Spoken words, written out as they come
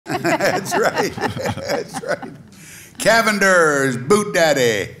That's right. That's right. Cavender's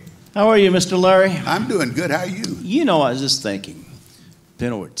BootDaddy. How are you, Mr. Larry? I'm doing good. How are you? You know, I was just thinking,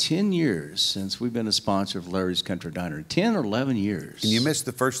 been over 10 years since we've been a sponsor of Larry's Country Diner. 10 or 11 years. And you missed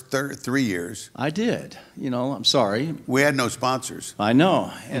the first 3 years. I did. You know, I'm sorry. We had no sponsors. I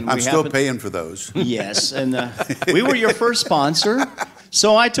know. And I'm still paying for those. Yes, and we were your first sponsor.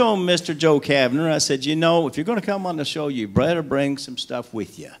 So I told Mr. Joe Cavender, I said, you know, if you're going to come on the show, you better bring some stuff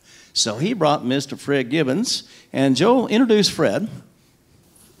with you. So he brought Mr. Fred Gibbons, and Joe introduced Fred.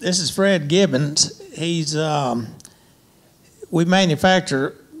 This is Fred Gibbons. He's we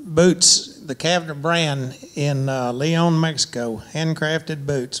manufacture boots, the Cavender brand, in Leon, Mexico, handcrafted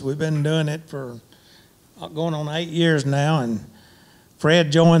boots. We've been doing it for going on 8 years now, and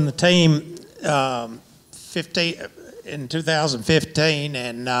Fred joined the team in 2015,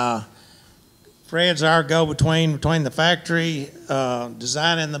 and Fred's our go-between between the factory,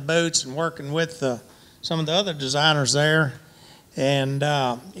 designing the boots and working with some of the other designers there. And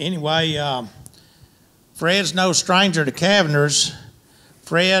anyway, Fred's no stranger to Cavender's.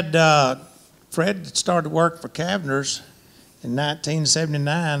 Fred started work for Cavender's in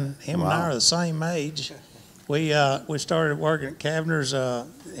 1979. Him and I are the same age. We started working at Cavender's.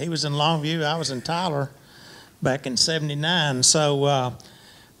 He was in Longview, I was in Tyler back in '79. So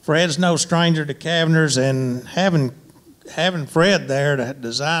Fred's no stranger to Cavender's, and having Fred there to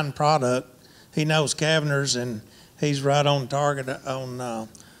design product, he knows Cavender's, and he's right on target on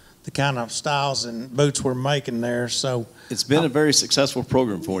the kind of styles and boots we're making there. So it's been a very successful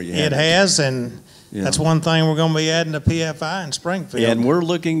program for you. It has, and that's one thing we're going to be adding to PFI in Springfield. And we're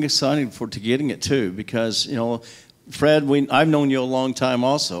looking excited to getting it too, because you know, Fred, I've known you a long time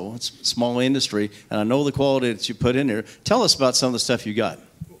also. It's a small industry, and I know the quality that you put in there. Tell us about some of the stuff you got.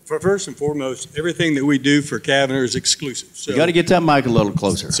 First and foremost, everything that we do for Cavender is exclusive. So you got to get that mic a little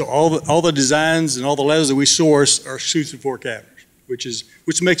closer. So all the designs and all the leathers that we source are exclusive for Cavender,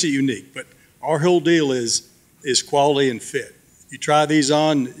 which makes it unique. But our whole deal is quality and fit. You try these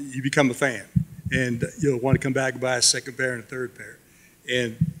on, you become a fan, and you'll want to come back and buy a second pair and a third pair.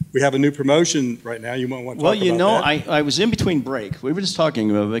 And we have a new promotion right now. You might want to talk about that. Well, you know, I was in between break. We were just talking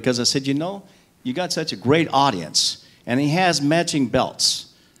about it because I said, you know, you got such a great audience, and he has matching belts.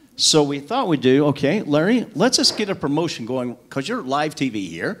 So we thought we'd do, okay, Larry, let's just get a promotion going, because you're live TV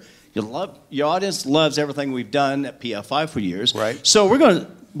here. Your audience loves everything we've done at PFI for years. Right. So we're going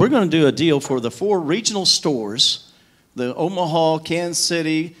to do a deal for the 4 regional stores, the Omaha, Kansas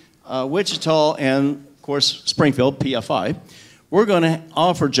City, Wichita, and, of course, Springfield, PFI. We're going to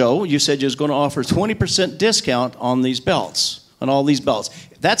offer, Joe, you said you was going to offer 20% discount on these belts, on all these belts.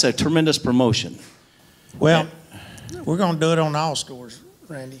 That's a tremendous promotion. Well, we're going to do it on all stores,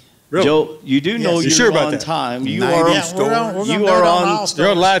 Randy. Really? Joe, you do know you're on time. You are on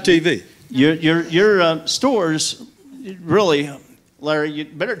live TV. Your stores, really, Larry. You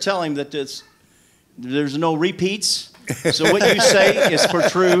better tell him that there's no repeats. So what you say is for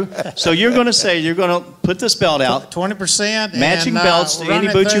true. So you're going to say you're going to put this belt out, 20%, matching belts to any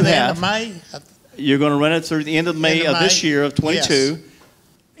boot you have. May. You're going to run it through the end of May of this year of 22. Yes.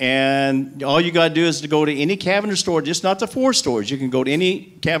 And all you got to do is to go to any Cavender store, just not the 4 stores. You can go to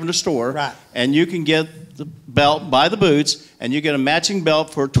any Cavender store, right, and you can get the belt, buy the boots, and you get a matching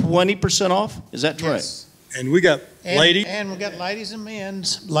belt for 20% off. Is that correct? Yes. And we got ladies. And we got ladies and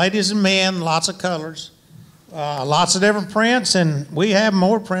men's. Ladies and men, lots of colors, lots of different prints, and we have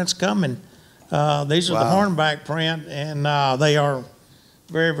more prints coming. These are the hornback print, and they are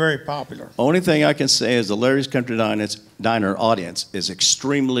very, very popular. Only thing I can say is the Larry's Country Diner audience is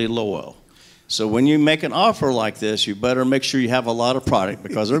extremely loyal. So when you make an offer like this, you better make sure you have a lot of product,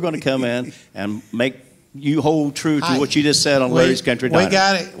 because they're going to come in and make you hold true to what you just said on Larry's Country Diner. We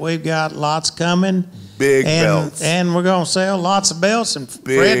got it. We've got lots coming. Big belts. And we're going to sell lots of belts, and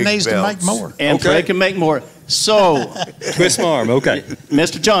Fred needs to make more. And Fred can make more. So, twist my arm, okay.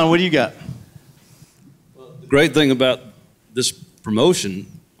 Mr. John, what do you got? Well, the great thing about this promotion,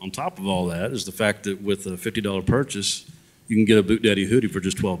 on top of all that, is the fact that with a $50 purchase, you can get a BootDaddy hoodie for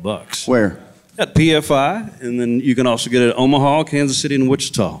just $12. Where? At PFI, and then you can also get it at Omaha, Kansas City, and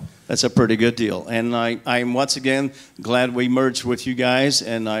Wichita. That's a pretty good deal. And I'm once again glad we merged with you guys,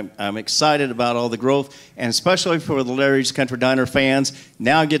 and I'm excited about all the growth, and especially for the Larry's Country Diner fans.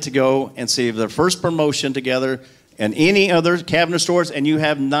 Now get to go and see their first promotion together and any other Cavender stores, and you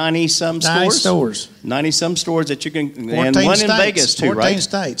have 90-some stores? 90 stores. 90-some stores that you can, and one states, in Vegas too, 14 right? 14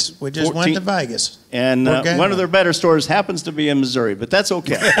 states. We just went to Vegas. And one of their better stores happens to be in Missouri, but that's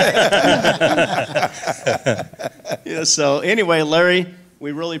okay. Yeah, so anyway, Larry,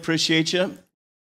 we really appreciate you.